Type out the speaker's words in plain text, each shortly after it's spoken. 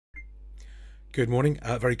Good morning.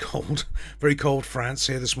 Very cold, very cold France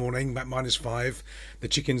here this morning. -5. The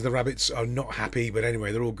chickens, the rabbits are not happy, but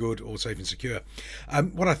anyway, they're all good, all safe and secure.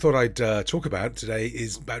 What I thought I'd talk about today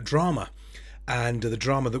is about drama and the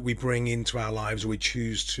drama that we bring into our lives, or we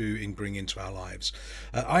choose to bring into our lives.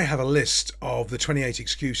 I have a list of the 28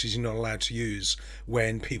 excuses you're not allowed to use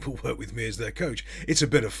when people work with me as their coach. It's a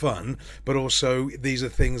bit of fun, but also these are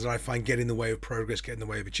things that I find get in the way of progress, get in the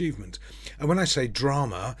way of achievement. And when I say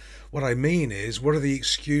drama, what I mean is, what are the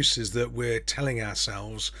excuses that we're telling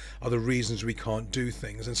ourselves are the reasons we can't do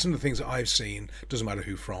things? And some of the things that I've seen, doesn't matter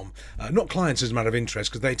who from, not clients as a matter of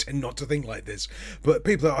interest, because they tend not to think like this, but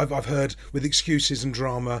people that I've heard with excuses and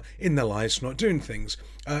drama in their lives for not doing things.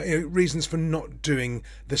 Reasons for not doing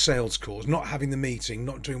the sales calls, not having the meeting,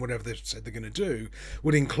 not doing whatever they said they're going to do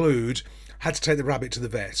would include, had to take the rabbit to the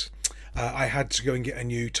vet. I had to go and get a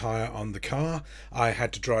new tyre on the car. I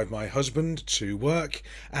had to drive my husband to work,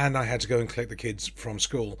 and I had to go and collect the kids from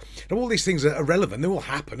school. Now, all these things are irrelevant. They will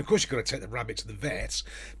happen. Of course, you've got to take the rabbit to the vet,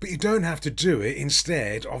 but you don't have to do it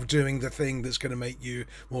instead of doing the thing that's going to make you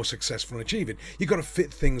more successful and achieve it. You've got to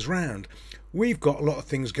fit things round. We've got a lot of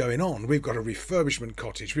things going on. We've got a refurbishment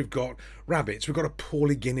cottage. We've got rabbits. We've got a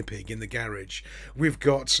poorly guinea pig in the garage. We're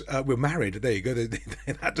married. There you go.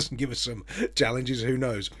 That doesn't give us some challenges. Who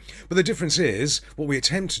knows? But the difference is, what we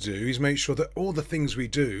attempt to do is make sure that all the things we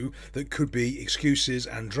do that could be excuses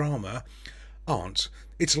and drama aren't.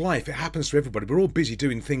 It's life. It happens to everybody. We're all busy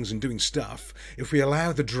doing things and doing stuff. If we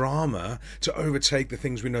allow the drama to overtake the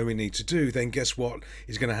things we know we need to do, then guess what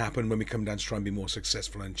is going to happen when we come down to try and be more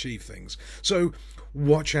successful and achieve things? So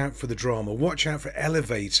watch out for the drama. Watch out for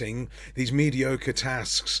elevating these mediocre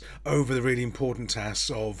tasks over the really important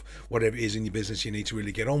tasks of whatever it is in your business you need to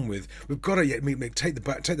really get on with. We've got to take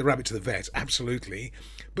the rabbit to the vet, absolutely,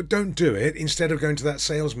 but don't do it instead of going to that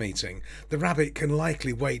sales meeting. The rabbit can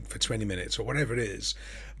likely wait for 20 minutes or whatever it is.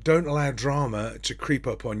 Don't allow drama to creep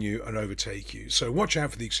up on you and overtake you. So watch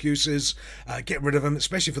out for the excuses, get rid of them,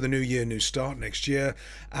 especially for the new year, new start next year,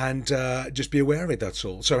 and just be aware of it, that's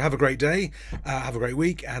all. So have a great day, have a great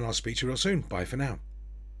week, and I'll speak to you real soon. Bye for now.